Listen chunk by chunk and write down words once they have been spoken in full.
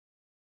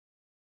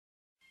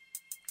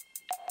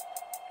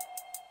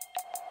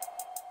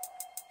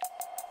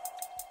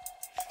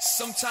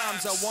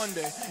Sometimes I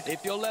wonder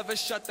if you'll ever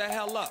shut the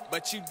hell up,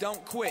 but you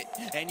don't quit,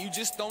 and you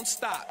just don't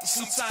stop.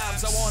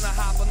 Sometimes I wanna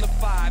hop on the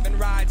 5 and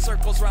ride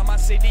circles around my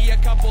city a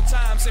couple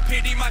times and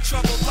pity my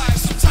troubled life.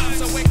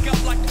 Sometimes I wake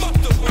up like fuck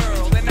the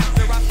world, and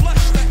after I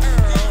flush the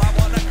Earl, I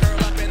wanna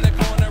curl up in the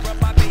corner of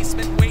my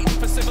basement, waiting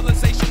for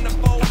civilization to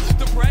fold.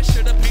 The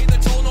pressure to pay the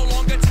toll no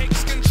longer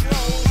takes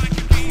control. I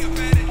can be a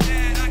better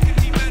dad, I can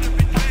be better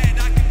in bed,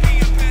 I can be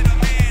a better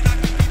man, I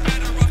can be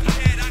better off the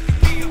head, I can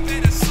be a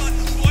better son,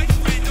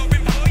 boyfriend, or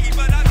employee,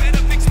 but I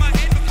better fix my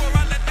head before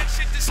I let that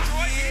shit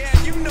destroy it.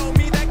 Yeah, you know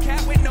me, that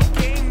cat with no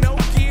game, no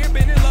gear,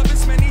 been in love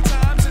as many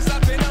times as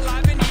I've been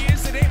alive in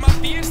years. It ain't my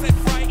fears that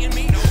frighten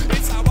me,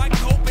 it's how I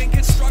cope and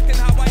construct and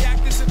how I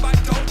act as if I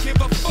don't give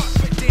a fuck.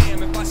 But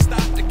damn, if I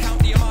stop to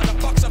count the amount of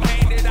fucks I've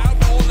handed out,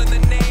 all in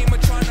the name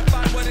of trying to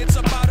find what it's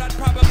about, I'd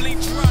probably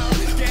drown.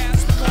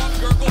 Gasp,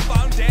 cough, gurgle,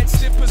 found dead,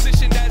 stiff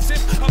positioned as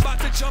if I'm about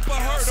to jump a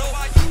hurdle. So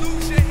why you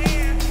lose your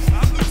hair?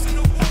 I'm losing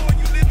the war.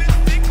 You live in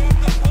thick off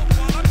the hook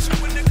while I'm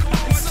chewing the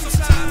core. And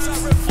sometimes I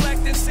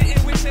reflect and sit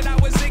and wish that I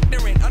was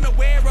ignorant,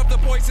 unaware of the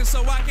poison,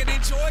 so I could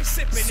enjoy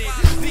sipping it.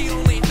 The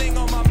only thing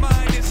on my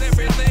mind is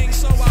everything,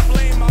 so I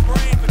blame my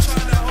brain for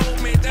trying to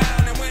hold me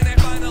down. And when they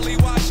finally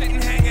wash it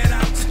and hang it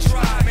out to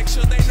dry, make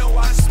sure they know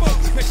I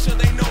spoke, make sure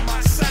they know my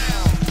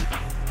sound.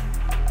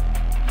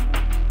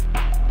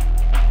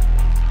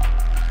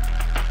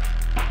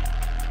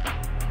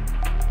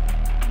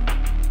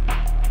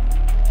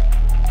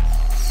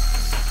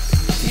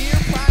 Dear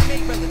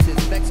primate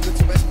relatives of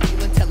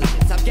extraterrestrial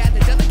intelligence, I've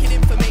gathered delicate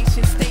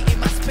information stating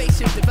my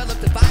spaceship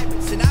developed a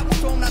virus, and I was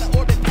thrown out of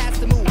orbit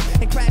past the moon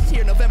and crashed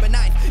here November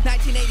 9th,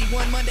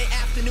 1981, Monday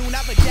afternoon.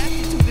 I've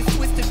adapted to this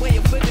twisted way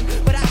of living,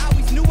 but I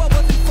always knew I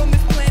wasn't from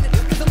this planet,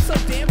 cause I'm so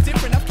damn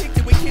different. I've kicked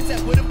it with kids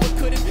that would've but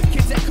couldn't,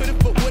 kids that could've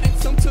but wouldn't.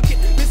 Some took it,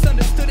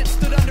 misunderstood it,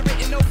 stood under it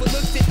and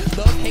overlooked it.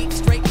 Love, hate,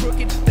 straight,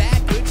 crooked, bad,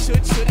 good,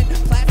 should, shouldn't,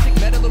 plastic,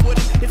 metal or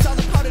wooden. It's all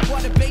a powdered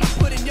water-based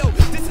pudding. Yo,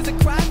 this is a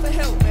cry for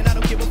help, man, I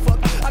don't give a fuck.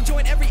 I've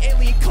joined every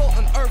alien cult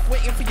on Earth,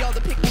 waiting for y'all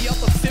to pick me up.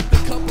 I've sipped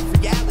the cup of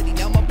reality,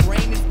 now my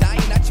brain is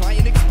dying. I try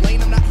and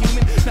explain I'm not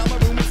human, now my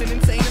room is an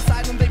insane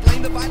asylum. They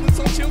blame the violence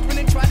on children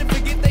and try to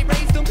forget they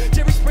raised them.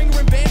 Jerry Springer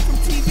and banned from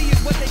TV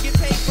is what they get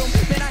paid from.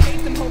 Man, I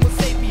hate them homo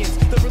sapiens,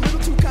 they're a little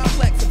too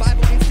complex.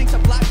 Survival instincts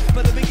are blocked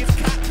by the biggest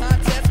cock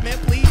contest. Man,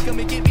 please come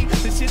and get me,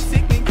 this shit's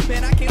sickening.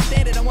 Man, I can't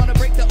stand it, I wanna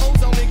break the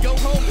ozone and go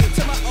home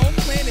to my own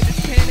planet.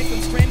 It's panic,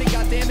 I'm stranded,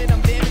 goddammit,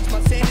 I'm damaged,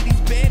 my sanity's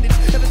bandaged.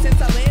 Ever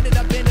since I landed,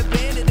 I've been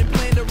abandoned and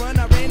planned to run.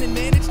 I ran and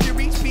managed to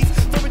reach peace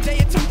for a day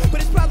or two,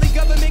 but it's probably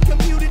government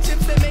computer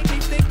chips that make me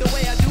think the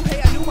way I do.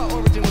 Hey, I knew my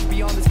origin was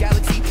beyond this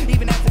galaxy.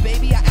 Even as a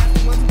baby, I asked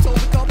the ones who told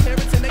to call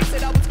parents, and they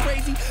said I was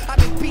crazy. I've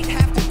been beat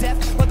half to death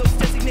by those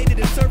designated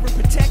to serve and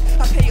protect.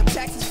 I pay them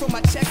taxes for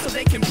my checks so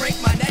they can break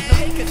my neck. Now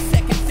take a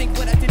second, think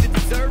what I did to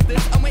deserve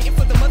this. I'm waiting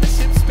for the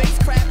mothership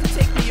spacecraft to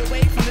take me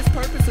away from this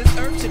purposeless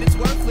earth shit. It's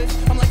worthless.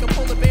 I'm like a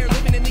polar bear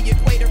living in the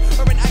equator,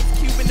 or an ice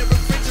cube in the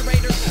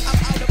refrigerator. I'm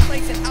out of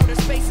place in outer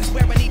spaces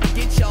where I need to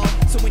get y'all.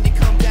 So when you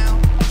come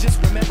down,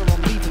 just remember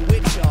I'm leaving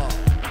with y'all.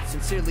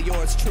 Sincerely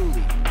yours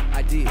truly,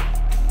 Eyedea.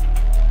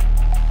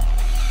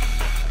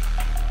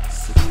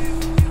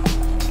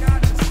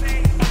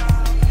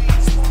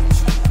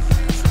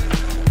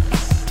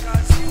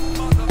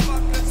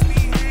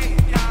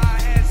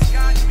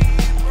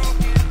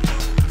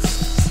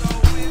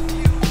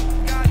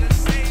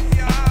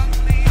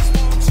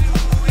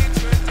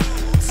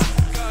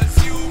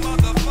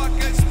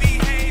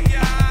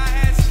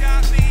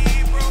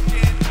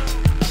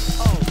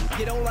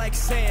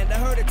 Sand, I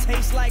heard it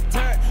tastes like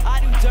dirt. I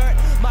do dirt.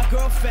 My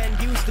girlfriend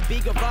used to be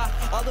Gavah.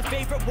 All the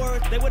favorite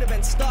words, they would have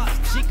been stars.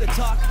 She could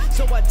talk,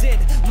 so I did.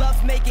 Love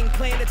making,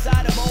 planets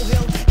out of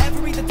molehill. Ever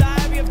read the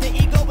diary of the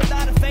ego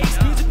without a face?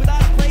 Music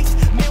without a place,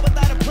 man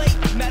without a plate.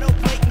 Metal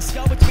plate and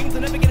skull, which means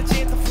I'll never get a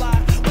chance to fly.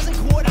 Wasn't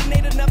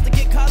coordinated enough to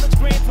get college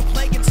grants for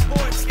playing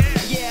sports.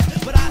 Yeah,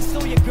 but I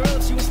saw your girl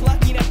if she was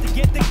lucky enough to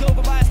get the go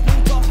by a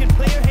smooth talking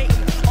player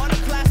hating. On a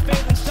class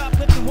failing,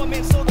 shoplifting,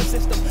 one-man solar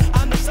system.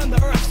 I'm the sun, the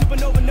earth,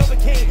 supernova,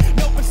 Novocaine.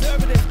 No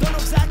preservatives, don't know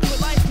exactly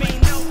what life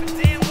means. No, but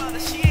damn well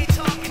that she ain't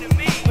talking to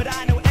me. But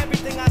I know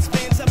everything I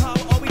spend somehow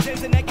always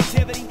ends in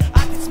negativity.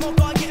 I can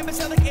smoke all, get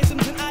imbecilic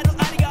isms and idle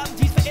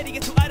ideologies for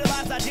idiots who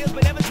idolize ideals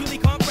but never truly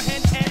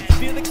comprehend and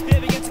feel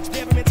experience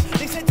experiments.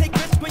 They said take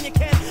risks when you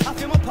can. I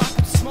feel my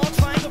pockets, small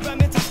triangle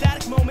remnants of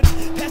static moments.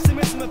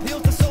 Pessimism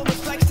appeals to soul,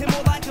 which makes him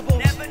more likable.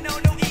 Never know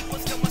no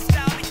equals to my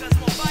style because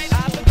more vital.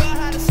 I forgot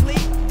how to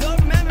sleep, don't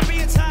remember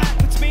being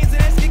tired, which means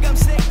that I think I'm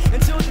sick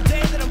until the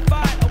day that I'm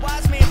fired. A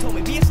wise man told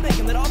me, be a snake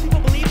and let all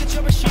people believe that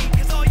you're a sheep,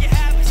 cause all you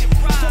have is your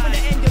pride. So in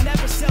the end, you'll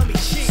never sell me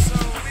cheap. So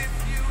if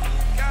you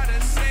got a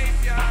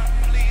savior,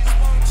 please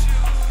won't you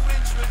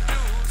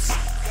introduce?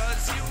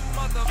 Cause you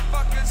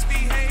motherfuckers'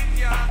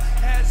 behavior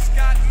has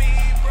got me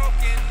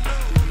broken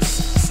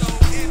loose.